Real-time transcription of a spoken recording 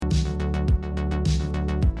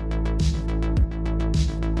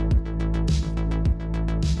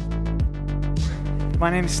My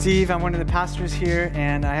name is Steve. I'm one of the pastors here,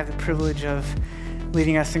 and I have the privilege of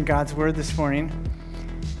leading us in God's Word this morning.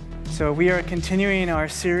 So we are continuing our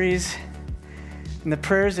series in the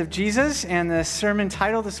prayers of Jesus, and the sermon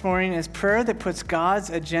title this morning is Prayer That Puts God's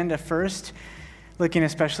Agenda First, looking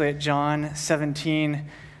especially at John 17,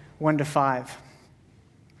 1-5.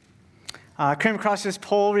 I came across this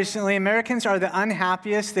poll recently. Americans are the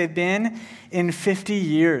unhappiest they've been in 50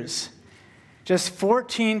 years. Just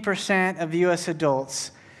 14% of U.S.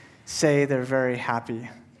 adults say they're very happy.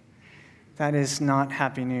 That is not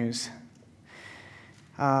happy news.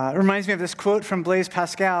 It reminds me of this quote from Blaise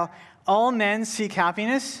Pascal: "All men seek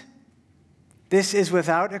happiness. This is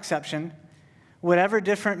without exception. Whatever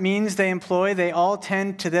different means they employ, they all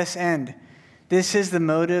tend to this end. This is the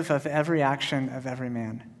motive of every action of every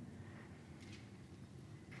man."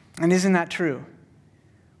 And isn't that true?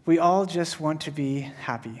 We all just want to be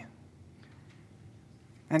happy.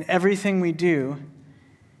 And everything we do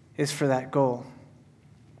is for that goal.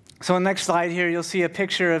 So on the next slide here, you'll see a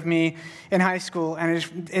picture of me in high school, and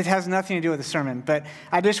it has nothing to do with the sermon, but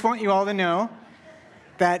I just want you all to know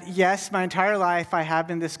that, yes, my entire life I have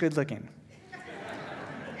been this good looking.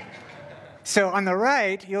 So on the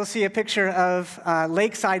right, you'll see a picture of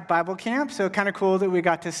Lakeside Bible Camp. So kind of cool that we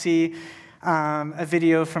got to see a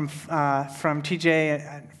video from TJ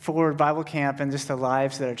at Forward Bible Camp and just the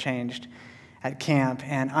lives that are changed at camp,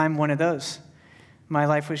 and I'm one of those. My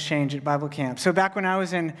life was changed at Bible camp. So back when I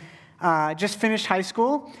was in, just finished high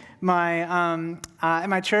school, at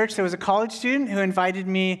my church there was a college student who invited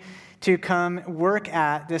me to come work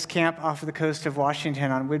at this camp off of the coast of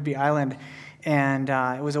Washington on Whidbey Island, and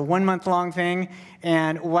it was a 1-month-long thing.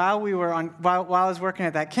 And while I was working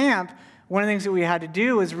at that camp, one of the things that we had to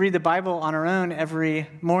do was read the Bible on our own every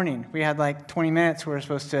morning. We had like 20 minutes we were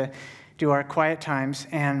supposed to do our quiet times,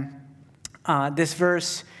 and this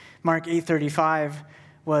verse, Mark 8:35,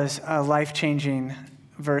 was a life-changing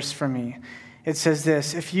verse for me. It says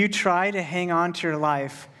this: "If you try to hang on to your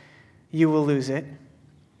life, you will lose it.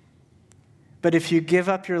 But if you give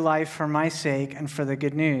up your life for my sake and for the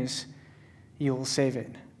good news, you will save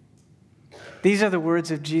it." These are the words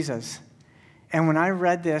of Jesus. And when I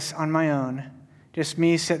read this on my own, just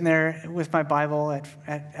me sitting there with my Bible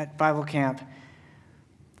at Bible camp,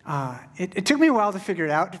 it took me a while to figure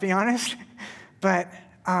it out, to be honest, but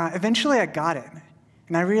eventually I got it.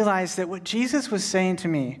 And I realized that what Jesus was saying to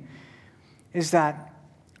me is that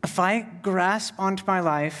if I grasp onto my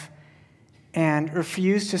life and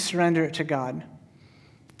refuse to surrender it to God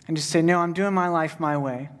and just say, no, I'm doing my life my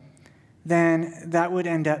way, then that would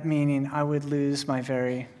end up meaning I would lose my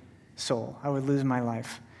very soul. I would lose my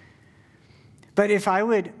life. But if I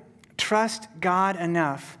would trust God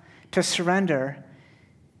enough to surrender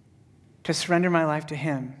my life to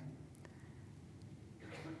Him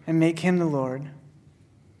and make Him the Lord,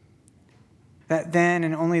 that then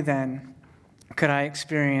and only then could I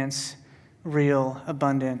experience real,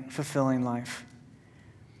 abundant, fulfilling life.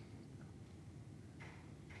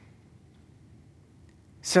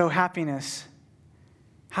 So happiness.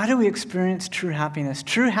 How do we experience true happiness?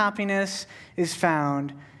 True happiness is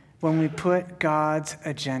found when we put God's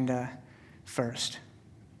agenda first.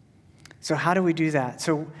 So how do we do that?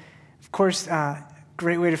 So, of course,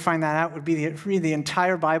 great way to find that out would be to read the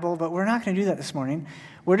entire Bible, but we're not going to do that this morning.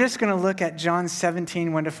 We're just going to look at John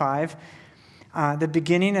 17, 1-5, the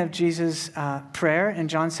beginning of Jesus' prayer in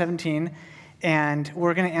John 17, and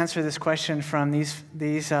we're going to answer this question from these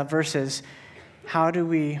verses. How do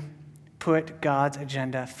we put God's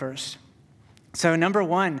agenda first? So number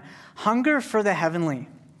one, hunger for the heavenly.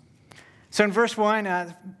 So in verse 1,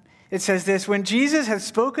 it says this: "When Jesus had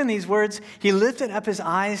spoken these words, he lifted up his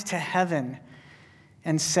eyes to heaven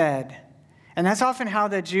and said," and that's often how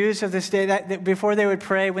the Jews of this day, that before they would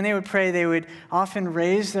pray, when they would pray, they would often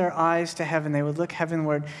raise their eyes to heaven. They would look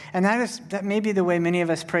heavenward. And that may be the way many of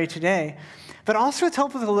us pray today. But also it's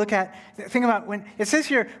helpful to think about when it says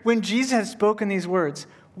here, when Jesus has spoken these words,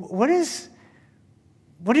 what did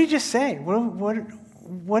he just say?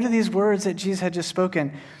 What are these words that Jesus had just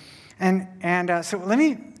spoken? And so let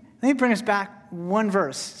me bring us back one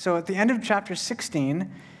verse. So at the end of chapter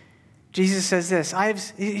 16, Jesus says this.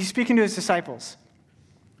 He's speaking to his disciples.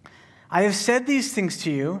 "I have said these things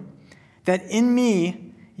to you, that in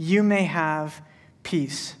me you may have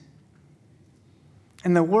peace.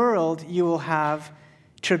 In the world you will have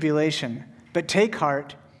tribulation, but take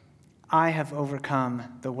heart, I have overcome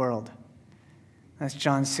the world." That's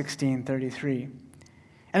John 16:33.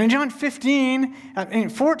 And in John 14,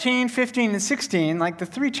 15, and 16, like the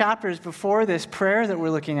 3 chapters before this prayer that we're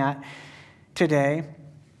looking at today,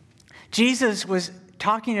 Jesus was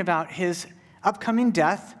talking about his upcoming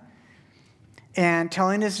death and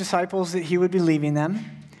telling his disciples that he would be leaving them,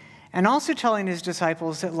 and also telling his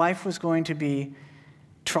disciples that life was going to be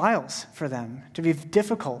trials for them, to be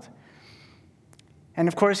difficult. And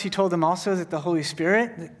of course, he told them also that the Holy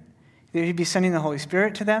Spirit, that he'd be sending the Holy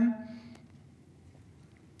Spirit to them.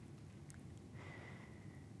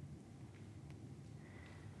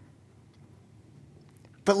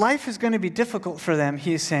 But life is going to be difficult for them,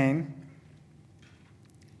 he is saying.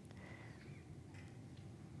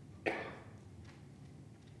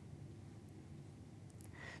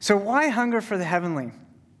 So why hunger for the heavenly?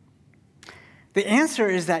 The answer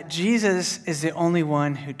is that Jesus is the only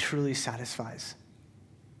one who truly satisfies.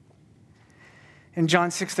 In John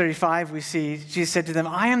 6:35, we see Jesus said to them,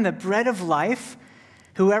 "I am the bread of life.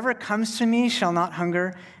 Whoever comes to me shall not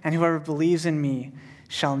hunger, and whoever believes in me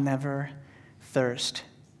shall never thirst."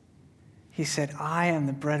 He said, "I am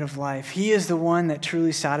the bread of life." He is the one that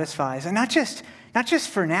truly satisfies, and not just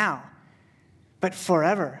for now, but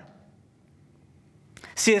forever.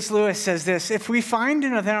 C.S. Lewis says this: if we find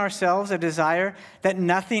within ourselves a desire that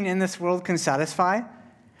nothing in this world can satisfy,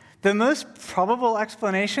 the most probable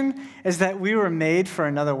explanation is that we were made for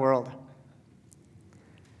another world.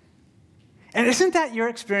 And isn't that your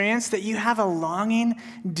experience, that you have a longing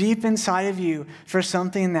deep inside of you for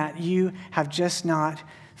something that you have just not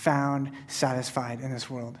found satisfied in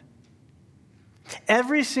this world?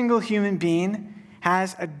 Every single human being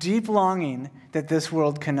has a deep longing that this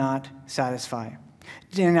world cannot satisfy.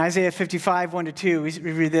 In Isaiah 55, 1-2,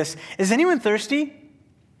 we read this: "Is anyone thirsty?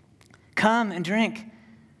 Come and drink.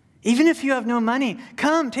 Even if you have no money,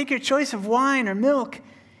 come, take your choice of wine or milk.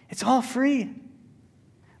 It's all free.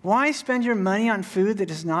 Why spend your money on food that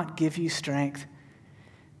does not give you strength?"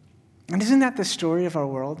 And isn't that the story of our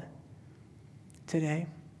world today?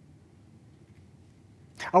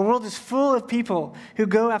 Our world is full of people who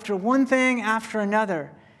go after one thing after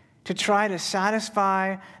another to try to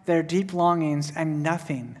satisfy their deep longings, and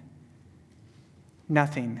nothing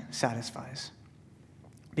satisfies,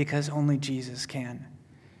 because only Jesus can.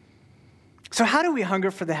 So how do we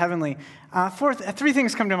hunger for the heavenly? Three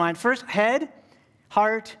things come to mind. First, head,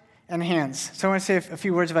 heart, and hands. So I want to say a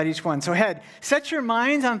few words about each one. So head, set your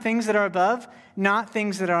minds on things that are above, not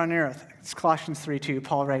things that are on earth. It's Colossians 3:2.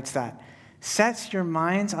 Paul writes that. Set your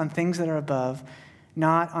minds on things that are above,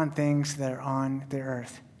 not on things that are on the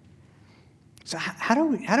earth. So how do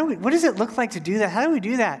we, what does it look like to do that? How do we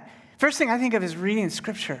do that? First thing I think of is reading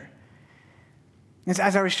Scripture.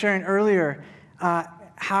 As I was sharing earlier,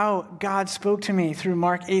 how God spoke to me through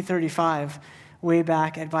Mark 8:35 way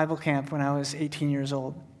back at Bible camp when I was 18 years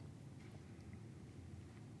old.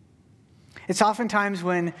 It's oftentimes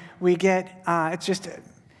when we get, it's just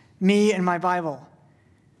me and my Bible,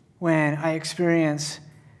 when I experience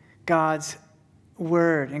God's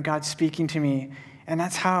word and God speaking to me. And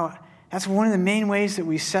that's one of the main ways that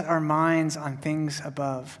we set our minds on things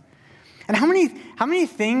above. And how many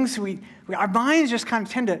things our minds just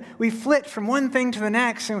kind of we flit from one thing to the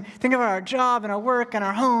next, and we think about our job and our work and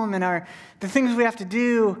our home and the things we have to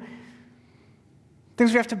do,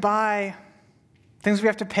 things we have to buy, things we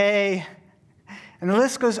have to pay, and the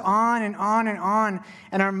list goes on and on and on,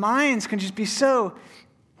 and our minds can just be so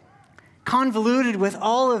convoluted with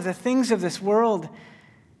all of the things of this world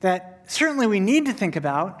that certainly we need to think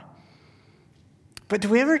about. But do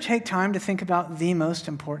we ever take time to think about the most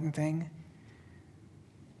important thing?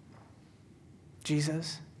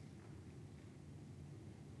 Jesus.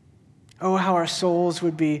 Oh, how our souls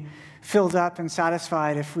would be filled up and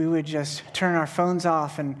satisfied if we would just turn our phones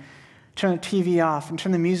off and turn the TV off and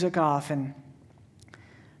turn the music off and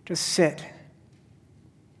just sit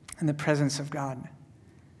in the presence of God.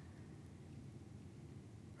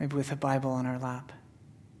 Maybe with a Bible in our lap,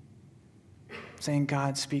 saying,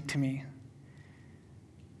 "God, speak to me.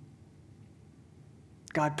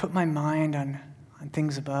 God, put my mind on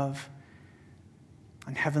things above,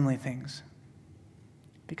 on heavenly things,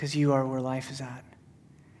 because you are where life is at."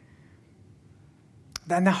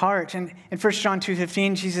 Then the heart. And in 1 John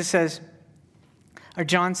 2:15,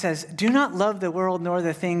 John says, "Do not love the world nor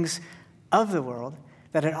the things of the world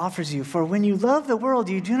that it offers you. For when you love the world,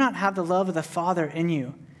 you do not have the love of the Father in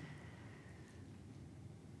you."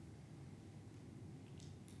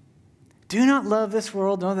 Do not love this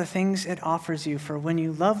world nor the things it offers you, for when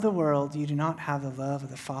you love the world, you do not have the love of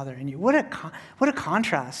the Father in you. What a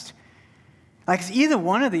contrast. Like it's either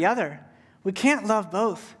one or the other. We can't love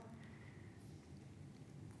both.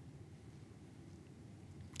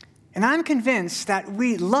 And I'm convinced that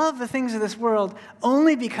we love the things of this world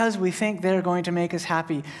only because we think they're going to make us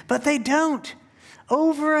happy. But they don't.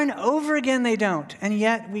 Over and over again, they don't. And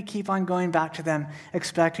yet we keep on going back to them,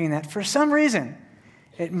 expecting that for some reason,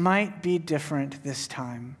 it might be different this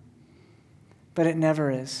time, but it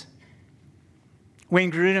never is.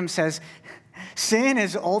 Wayne Grudem says, sin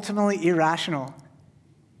is ultimately irrational.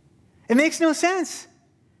 It makes no sense.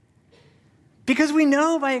 Because we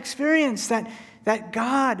know by experience that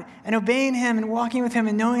God and obeying him and walking with him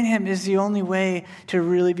and knowing him is the only way to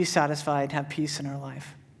really be satisfied and have peace in our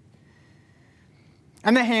life.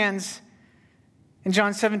 And the hands, in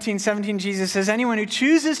John 17:17, Jesus says, anyone who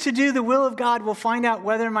chooses to do the will of God will find out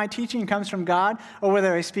whether my teaching comes from God or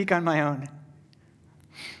whether I speak on my own.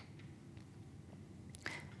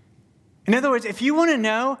 In other words, if you want to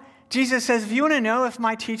know, Jesus says, if you want to know if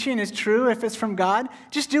my teaching is true, if it's from God,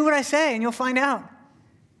 just do what I say and you'll find out.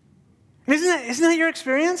 Isn't that your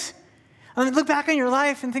experience? I mean, look back on your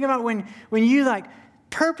life and think about when you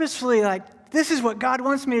purposefully this is what God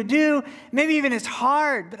wants me to do. Maybe even it's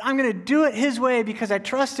hard, but I'm going to do it his way because I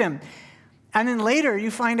trust him. And then later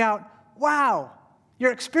you find out, wow,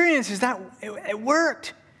 your experience is that it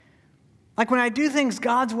worked. Like when I do things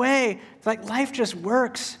God's way, it's like life just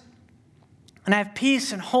works. And I have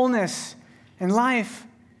peace and wholeness in life.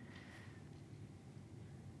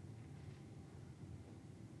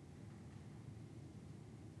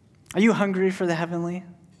 Are you hungry for the heavenly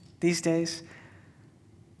these days?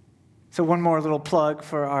 So one more little plug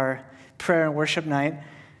for our prayer and worship night.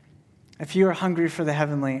 If you are hungry for the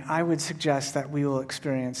heavenly, I would suggest that we will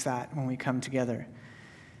experience that when we come together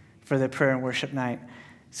for the prayer and worship night.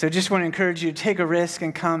 So just want to encourage you to take a risk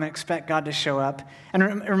and come and expect God to show up. And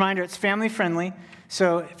a reminder, it's family friendly.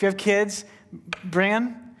 So if you have kids,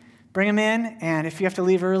 bring them in. And if you have to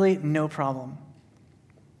leave early, no problem.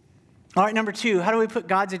 All right, number 2, how do we put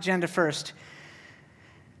God's agenda first?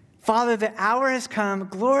 Father, the hour has come.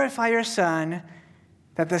 Glorify your Son,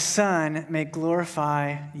 that the Son may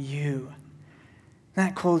glorify you. Isn't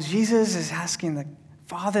that cool? Jesus is asking the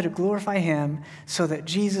Father to glorify him so that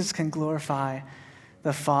Jesus can glorify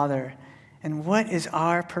the Father. And what is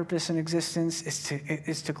our purpose in existence?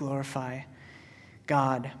 Is to glorify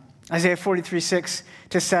God. Isaiah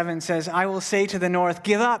 43:6-7 says, I will say to the north,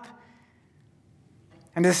 give up.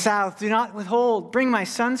 And to the south, do not withhold. Bring my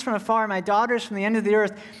sons from afar, my daughters from the end of the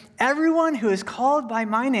earth. Everyone who is called by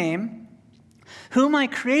my name, whom I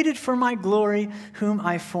created for my glory, whom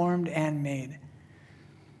I formed and made.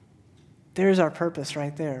 There's our purpose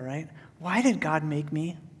right there, right? Why did God make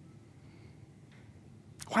me?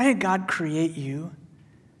 Why did God create you?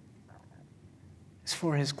 It's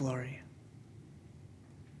for his glory.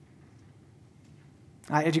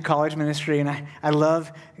 I do college ministry, and I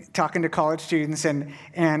love talking to college students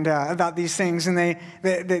and about these things, and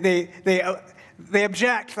they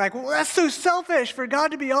object, like, well, that's so selfish for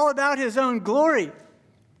God to be all about his own glory.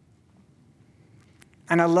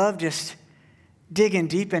 And I love just digging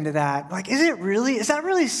deep into that. Like, is that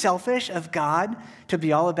really selfish of God to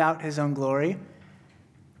be all about his own glory?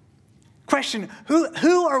 Question,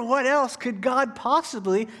 who or what else could God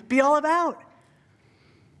possibly be all about?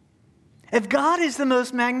 If God is the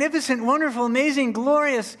most magnificent, wonderful, amazing,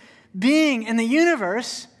 glorious being in the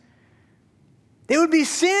universe, it would be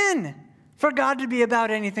sin for God to be about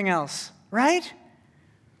anything else, right?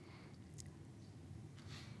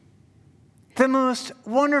 The most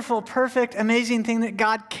wonderful, perfect, amazing thing that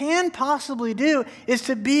God can possibly do is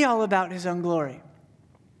to be all about his own glory.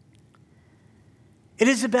 It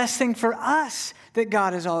is the best thing for us that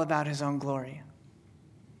God is all about his own glory.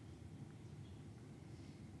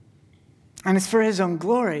 And it's for his own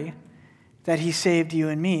glory that he saved you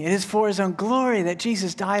and me. It is for his own glory that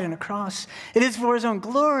Jesus died on a cross. It is for his own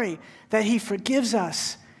glory that he forgives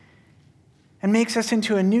us and makes us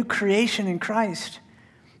into a new creation in Christ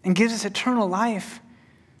and gives us eternal life.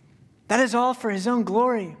 That is all for his own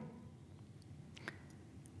glory.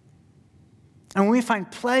 And when we find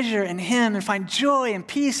pleasure in him and find joy and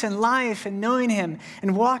peace and life and knowing him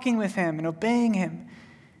and walking with him and obeying him,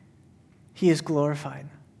 he is glorified.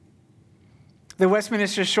 The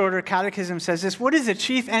Westminster Shorter Catechism says this: what is the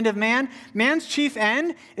chief end of man? Man's chief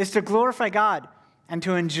end is to glorify God and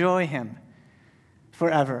to enjoy him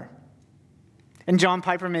forever. And John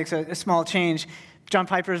Piper makes a small change. John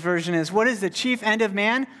Piper's version is, what is the chief end of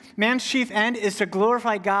man? Man's chief end is to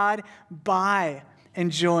glorify God by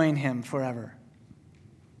enjoying him forever.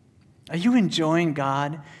 Are you enjoying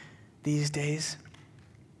God these days?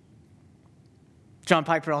 John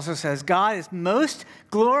Piper also says, God is most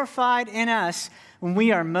glorified in us when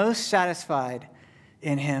we are most satisfied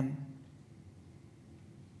in him.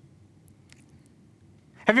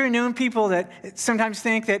 Have you ever known people that sometimes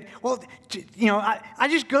think that, well, I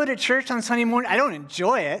just go to church on Sunday morning. I don't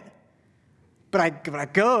enjoy it, but I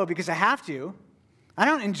go because I have to. I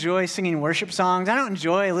don't enjoy singing worship songs. I don't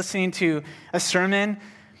enjoy listening to a sermon.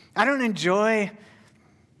 I don't enjoy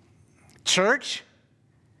church,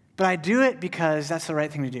 but I do it because that's the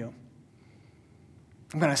right thing to do.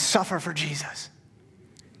 I'm going to suffer for Jesus.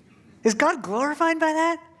 Is God glorified by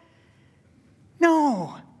that?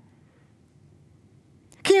 No.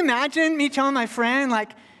 Can you imagine me telling my friend,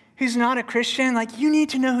 like, who's not a Christian, like, you need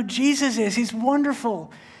to know who Jesus is. He's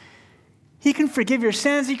wonderful. He can forgive your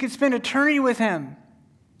sins. You could spend eternity with him.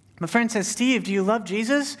 My friend says, Steve, do you love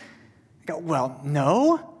Jesus? I go, well,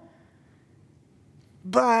 no.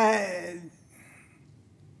 But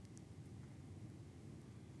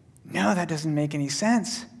no, that doesn't make any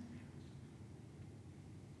sense.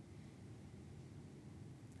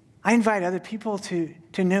 I invite other people to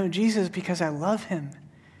know Jesus because I love him.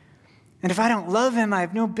 And if I don't love him, I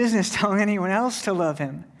have no business telling anyone else to love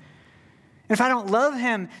him. And if I don't love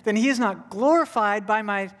him, then he is not glorified by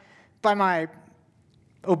my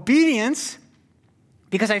obedience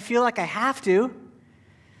because I feel like I have to.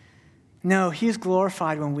 No, he is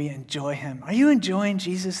glorified when we enjoy him. Are you enjoying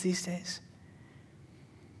Jesus these days?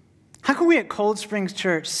 How can we at Cold Springs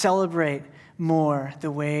Church celebrate more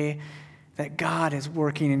the way that God is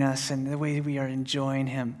working in us and the way we are enjoying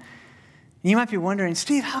him? You might be wondering,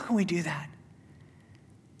 Steve, how can we do that?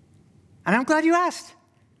 And I'm glad you asked.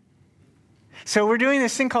 So we're doing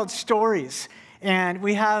this thing called Stories. And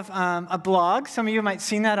we have a blog. Some of you might have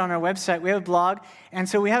seen that on our website. We have a blog. And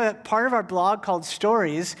so we have a part of our blog called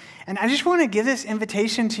Stories. And I just want to give this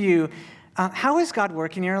invitation to you. How is God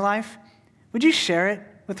working in your life? Would you share it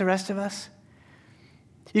with the rest of us?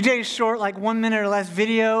 You take a short, 1 minute or less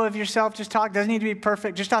video of yourself. Just talk. Doesn't need to be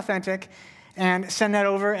perfect, just authentic. And send that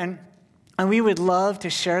over. And we would love to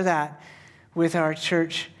share that with our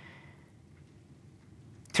church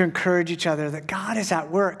to encourage each other that God is at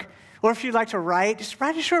work. Or if you'd like to write, just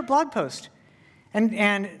write a short blog post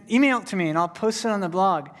and email it to me, and I'll post it on the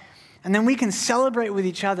blog. And then we can celebrate with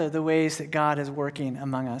each other the ways that God is working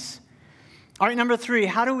among us. All right, number 3,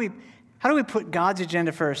 how do we put God's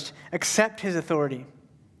agenda first? Accept his authority.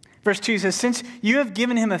 Verse 2 says, since you have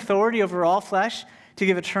given him authority over all flesh to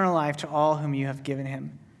give eternal life to all whom you have given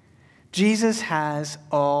him. Jesus has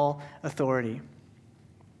all authority.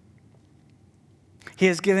 He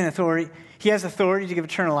has given authority. He has authority to give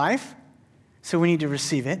eternal life, so we need to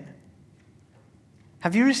receive it.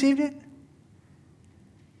 Have you received it?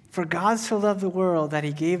 For God so loved the world that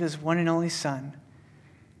he gave his one and only Son,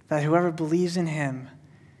 that whoever believes in him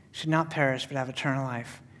should not perish but have eternal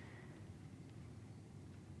life.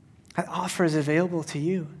 That offer is available to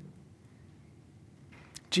you.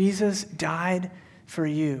 Jesus died for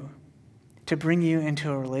you to bring you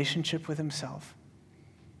into a relationship with himself.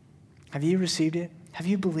 Have you received it? Have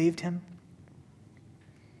you believed him?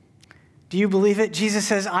 Do you believe it? Jesus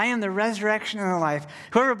says, I am the resurrection and the life.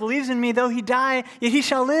 Whoever believes in me, though he die, yet he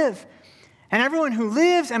shall live. And everyone who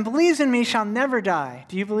lives and believes in me shall never die.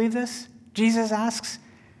 Do you believe this? Jesus asks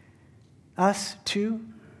us too.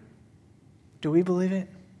 Do we believe it?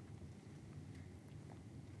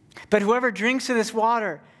 But whoever drinks of this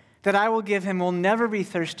water that I will give him will never be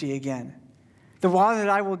thirsty again. The water that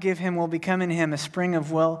I will give him will become in him a spring of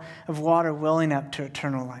water welling up to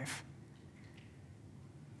eternal life.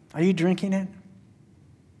 Are you drinking it?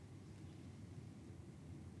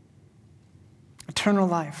 Eternal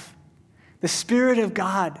life. The Spirit of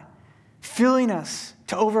God filling us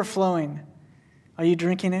to overflowing. Are you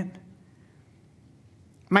drinking it?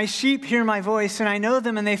 My sheep hear my voice, and I know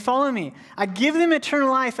them, and they follow me. I give them eternal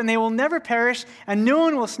life, and they will never perish, and no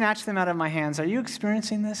one will snatch them out of my hands. Are you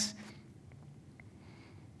experiencing this?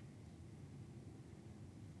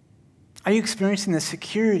 Are you experiencing the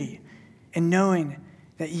security in knowing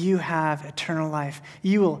that you have eternal life?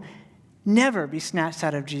 You will never be snatched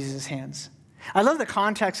out of Jesus' hands. I love the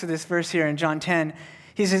context of this verse here in John 10.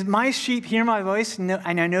 He says, my sheep hear my voice, and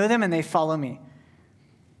I know them, and they follow me.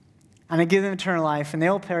 And I give them eternal life, and they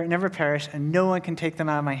will never perish, and no one can take them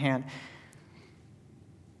out of my hand.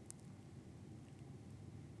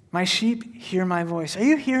 My sheep hear my voice. Are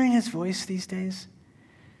you hearing his voice these days?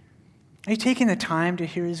 Are you taking the time to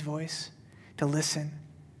hear his voice, to listen?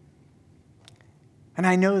 And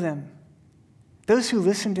I know them. Those who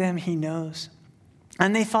listen to him, he knows.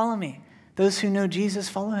 And they follow me. Those who know Jesus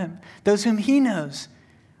follow him. Those whom he knows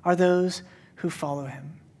are those who follow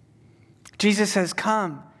him. Jesus says,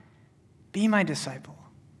 come, be my disciple.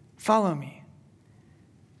 Follow me.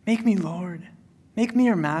 Make me Lord. Make me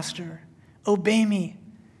your master. Obey me.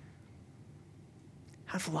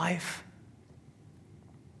 Have life.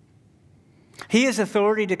 He has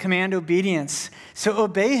authority to command obedience, so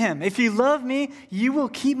obey him. If you love me, you will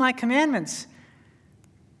keep my commandments.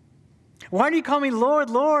 Why do you call me Lord,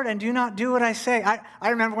 Lord, and do not do what I say? I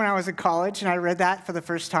remember when I was in college and I read that for the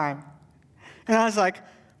first time. And I was like,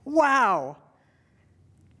 wow.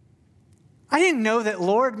 I didn't know that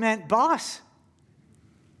Lord meant boss.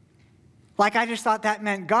 Like, I just thought that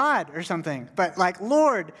meant God or something. But like,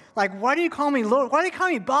 Lord, like, why do you call me Lord? Why do you call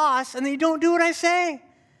me boss and then you don't do what I say?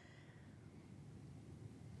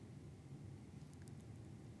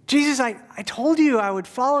 Jesus, I told you I would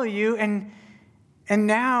follow you, and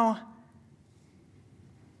now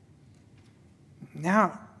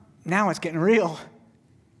it's getting real.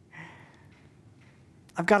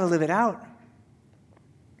 I've got to live it out.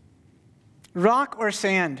 Rock or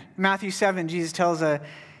sand? Matthew 7, Jesus tells a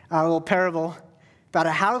little parable about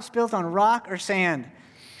a house built on rock or sand.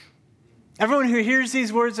 Everyone who hears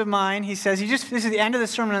these words of mine, he says, this is the end of the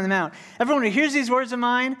Sermon on the Mount. Everyone who hears these words of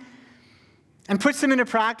mine and puts them into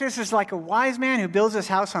practice is like a wise man who builds his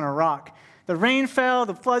house on a rock. The rain fell,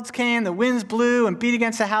 the floods came, the winds blew and beat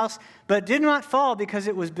against the house, but it did not fall because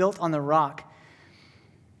it was built on the rock.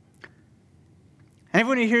 And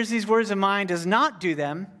everyone who hears these words of mine does not do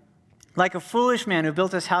them, like a foolish man who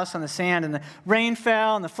built his house on the sand, and the rain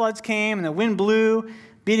fell, and the floods came, and the wind blew,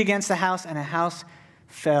 beat against the house, and the house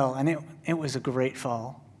fell. And it was a great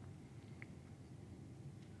fall.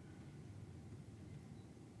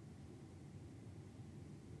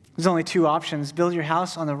 There's only two options: build your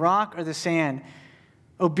house on the rock or the sand.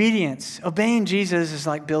 Obedience, obeying Jesus, is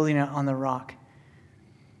like building it on the rock.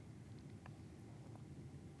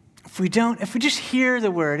 If we just hear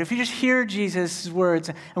the word, if we just hear Jesus' words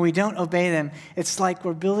and we don't obey them, it's like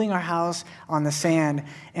we're building our house on the sand,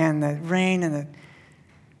 and the rain and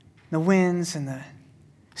the winds and the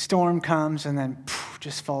storm comes and then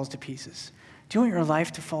just falls to pieces. Do you want your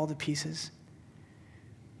life to fall to pieces?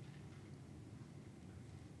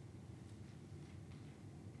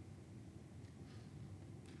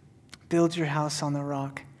 Build your house on the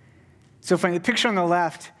rock. So funny, the picture on the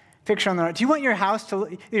left, picture on the right. Do you want your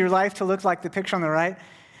life to look like the picture on the right?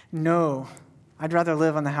 No. I'd rather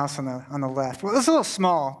live on the house on the left. Well, it's a little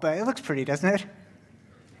small, but it looks pretty, doesn't it?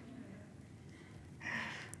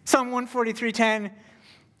 Psalm 143:10.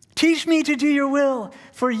 Teach me to do your will,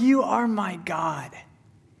 for you are my God.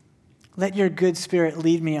 Let your good spirit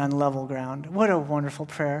lead me on level ground. What a wonderful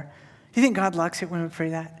prayer. Do you think God likes it when we pray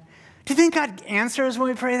that? Do you think God answers when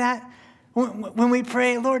we pray that? When we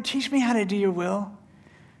pray, Lord, teach me how to do your will.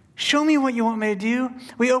 Show me what you want me to do.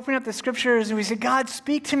 We open up the scriptures and we say, God,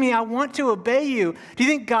 speak to me. I want to obey you. Do you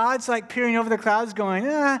think God's like peering over the clouds going,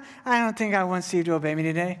 I don't think I want Steve to obey me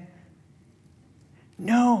today?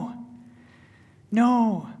 No.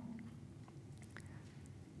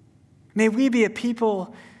 May we be a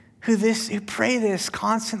people who pray this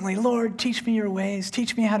constantly. Lord, teach me your ways.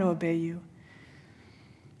 Teach me how to obey you.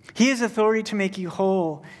 He has authority to make you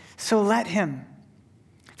whole, so let him.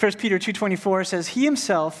 1 Peter 2:24 says, He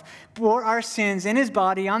himself bore our sins in his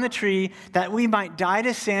body on the tree that we might die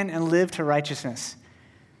to sin and live to righteousness.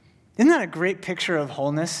 Isn't that a great picture of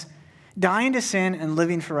wholeness? Dying to sin and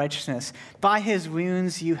living for righteousness. By his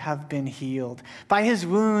wounds you have been healed. By his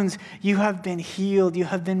wounds you have been healed. You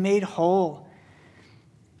have been made whole.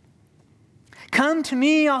 Come to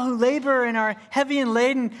me, all who labor and are heavy and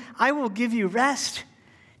laden. I will give you rest.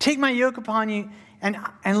 Take my yoke upon you and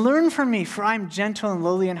learn from me, for I am gentle and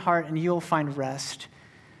lowly in heart, and you will find rest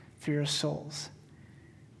for your souls.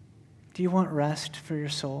 Do you want rest for your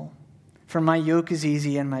soul? For my yoke is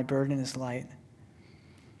easy and my burden is light.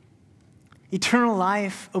 Eternal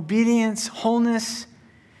life, obedience, wholeness,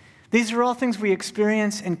 these are all things we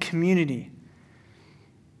experience in community.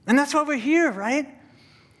 And that's why we're here, right?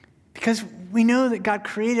 Because we know that God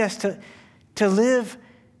created us to live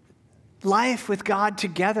life with God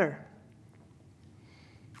together.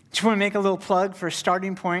 Just want to make a little plug for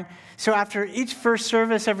Starting Point. So after each first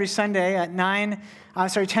service every Sunday at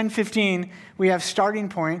 10:15, we have Starting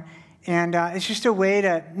Point. And it's just a way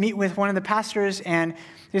to meet with one of the pastors and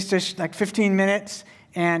just like 15 minutes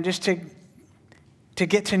and just to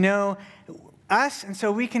get to know us. And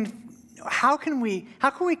so how can we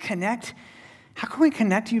connect? How can we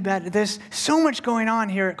connect you better? There's so much going on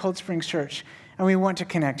here at Cold Springs Church, and we want to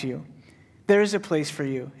connect you. There is a place for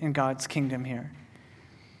you in God's kingdom here.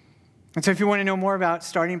 And so if you want to know more about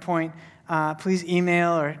Starting Point, please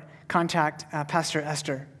email or contact Pastor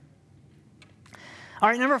Esther. All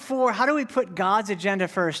right, number 4, how do we put God's agenda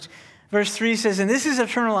first? Verse 3 says, and this is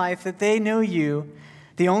eternal life, that they know you,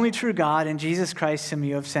 the only true God, and Jesus Christ whom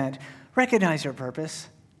you have sent. Recognize your purpose.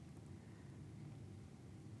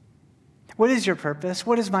 What is your purpose?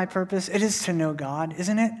 What is my purpose? It is to know God,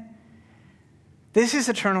 isn't it? This is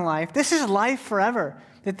eternal life. This is life forever,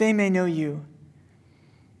 that they may know you.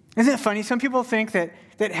 Isn't it funny? Some people think that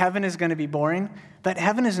heaven is going to be boring, but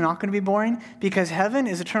heaven is not going to be boring because heaven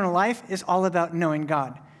is eternal life, is all about knowing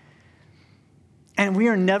God. And we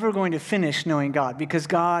are never going to finish knowing God because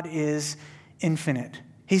God is infinite.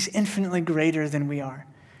 He's infinitely greater than we are.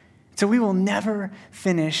 So we will never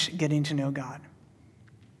finish getting to know God.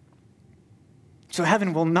 So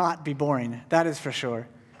heaven will not be boring, that is for sure.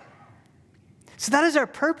 So that is our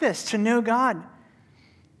purpose, to know God.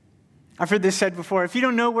 I've heard this said before, if you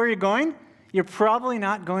don't know where you're going, you're probably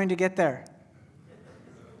not going to get there.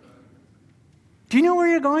 Do you know where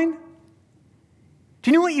you're going?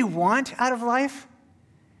 Do you know what you want out of life?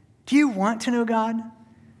 Do you want to know God?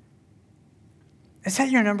 Is that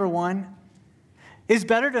your number one? It's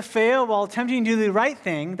better to fail while attempting to do the right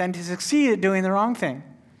thing than to succeed at doing the wrong thing.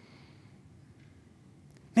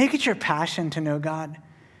 Make it your passion to know God.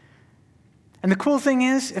 And the cool thing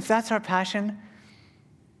is, if that's our passion,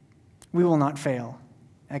 we will not fail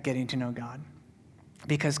at getting to know God.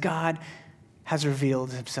 Because God has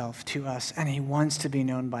revealed himself to us, and he wants to be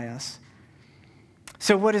known by us.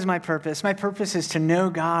 So what is my purpose? My purpose is to know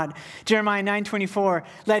God. Jeremiah 9:24,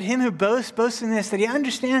 let him who boasts, boast in this, that he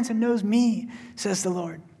understands and knows me, says the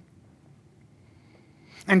Lord.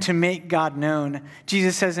 And to make God known.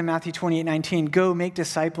 Jesus says in Matthew 28:19, go make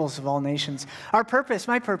disciples of all nations. Our purpose,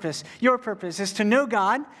 my purpose, your purpose is to know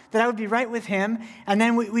God, that I would be right with him, and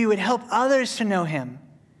then we would help others to know him.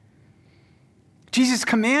 Jesus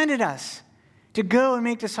commanded us to go and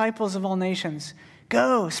make disciples of all nations.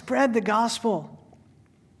 Go, spread the gospel.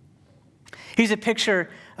 Here's a picture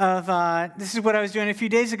of, this is what I was doing a few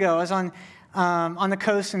days ago. I was on the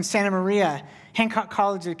coast in Santa Maria, Hancock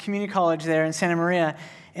College, a community college there in Santa Maria,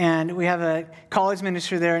 and we have a college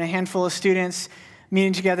minister there and a handful of students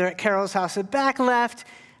meeting together at Carol's house. The back left,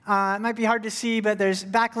 it might be hard to see, but there's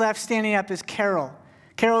back left standing up is Carol.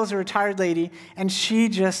 Carol is a retired lady, and she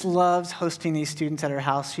just loves hosting these students at her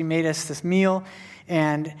house. She made us this meal,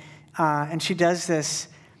 and she does this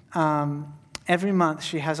every month.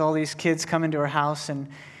 She has all these kids come into her house,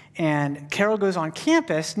 and Carol goes on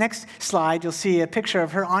campus. Next slide, you'll see a picture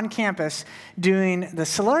of her on campus doing the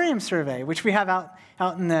Solarium survey, which we have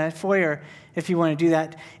out in the foyer if you want to do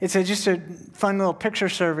that. It's just a fun little picture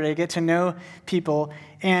survey to get to know people.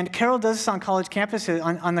 And Carol does this on college campuses,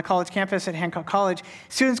 on the college campus at Hancock College.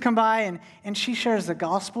 Students come by, and she shares the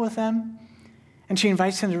gospel with them, and she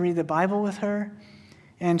invites them to read the Bible with her,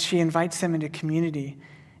 and she invites them into community.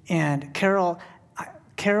 And Carol,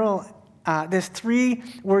 there's 3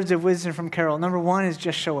 words of wisdom from Carol. Number 1 is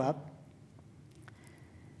just show up.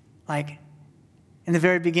 Like, in the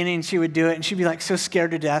very beginning, she would do it, and she'd be like so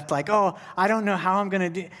scared to death, like, oh, I don't know how I'm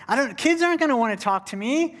going to do. Kids aren't going to want to talk to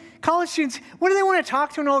me. College students, what do they want to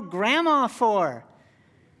talk to an old grandma for?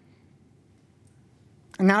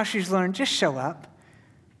 And now she's learned, just show up.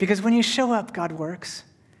 Because when you show up, God works.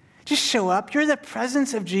 Just show up. You're the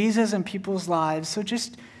presence of Jesus in people's lives, so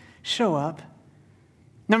just show up.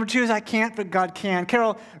 Number 2 is I can't, but God can.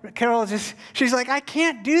 Carol she's like, I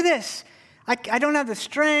can't do this. I don't have the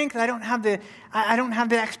strength. I don't have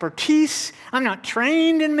the expertise. I'm not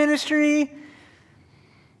trained in ministry.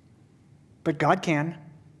 But God can.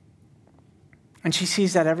 And she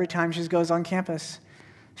sees that every time she goes on campus.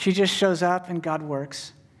 She just shows up and God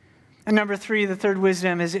works. And number 3, the third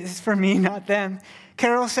wisdom is for me, not them.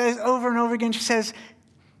 Carol says over and over again, she says,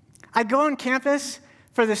 I go on campus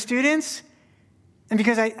for the students, and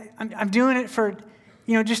because I'm doing it for,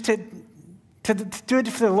 just to do it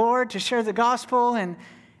for the Lord, to share the gospel, and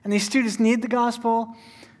these students need the gospel.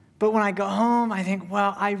 But when I go home, I think,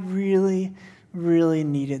 well, I really, really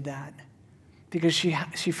needed that because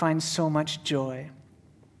she finds so much joy.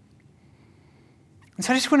 And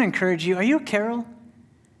so I just want to encourage you, are you a Carol?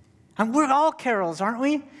 And we're all Carols, aren't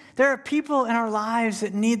we? There are people in our lives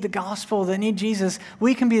that need the gospel, that need Jesus.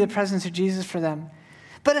 We can be the presence of Jesus for them.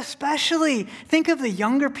 But especially, think of the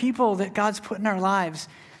younger people that God's put in our lives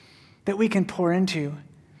that we can pour into.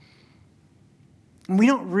 And we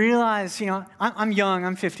don't realize, I'm young,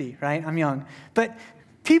 I'm 50, right? I'm young. But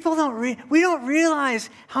people we don't realize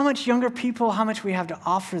how much younger people, how much we have to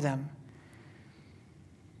offer them.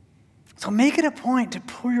 So make it a point to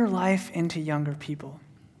pour your life into younger people.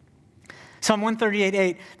 Psalm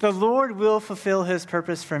 138:8, the Lord will fulfill his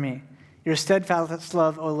purpose for me. Your steadfast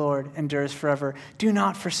love, O Lord, endures forever. Do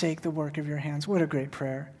not forsake the work of your hands. What a great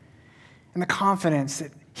prayer. And the confidence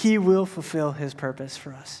that he will fulfill his purpose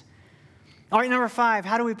for us. All right, number 5,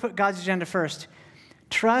 how do we put God's agenda first?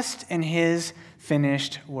 Trust in his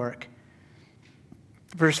finished work.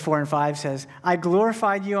 Verse 4 and 5 says, I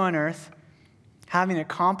glorified you on earth, having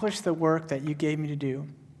accomplished the work that you gave me to do.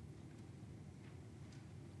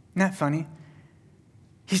 Isn't that funny?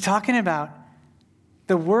 He's talking about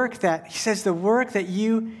the work that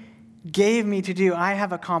you gave me to do, I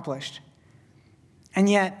have accomplished. And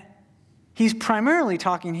yet, he's primarily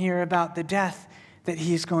talking here about the death that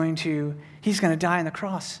he's going to die on the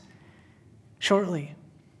cross shortly.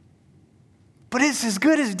 But it's as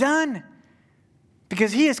good as done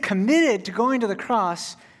because he is committed to going to the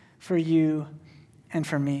cross for you and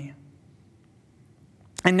for me.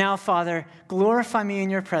 And now, Father, glorify me in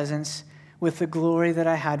your presence with the glory that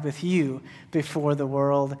I had with you before the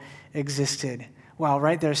world existed. Wow,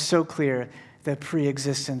 right there, so clear, the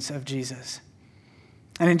pre-existence of Jesus.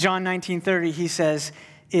 And in John 19:30, he says,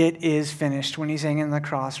 it is finished, when he's hanging on the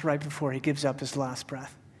cross right before he gives up his last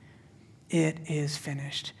breath. It is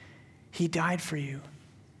finished. He died for you.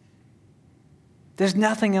 There's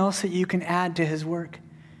nothing else that you can add to his work.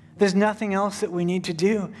 There's nothing else that we need to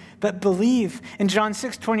do but believe. In John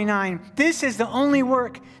 6:29, this is the only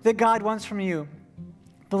work that God wants from you.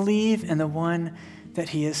 Believe in the one that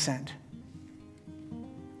he has sent.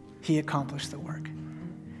 He accomplished the work.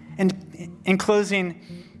 And in closing,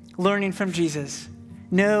 learning from Jesus,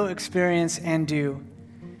 know, experience, and do.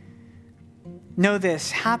 Know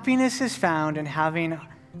this, happiness is found in having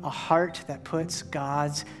a heart that puts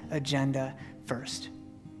God's agenda first.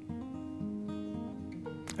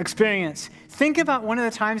 Experience. Think about one of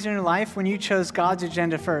the times in your life when you chose God's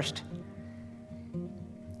agenda first.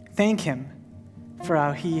 Thank him for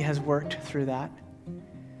how he has worked through that.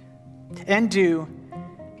 And do.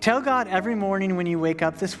 Tell God every morning when you wake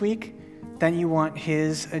up this week that you want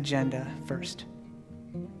his agenda first.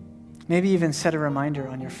 Maybe even set a reminder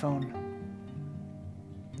on your phone.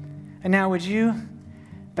 And now would you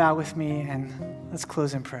bow with me and let's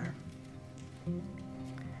close in prayer.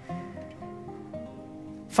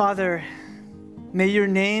 Father, may your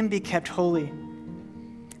name be kept holy.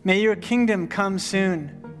 May your kingdom come soon.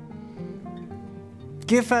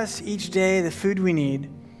 Give us each day the food we need,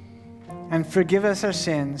 and forgive us our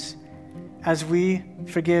sins as we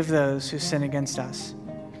forgive those who sin against us.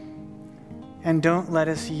 And don't let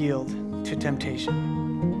us yield to temptation.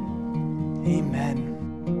 Amen.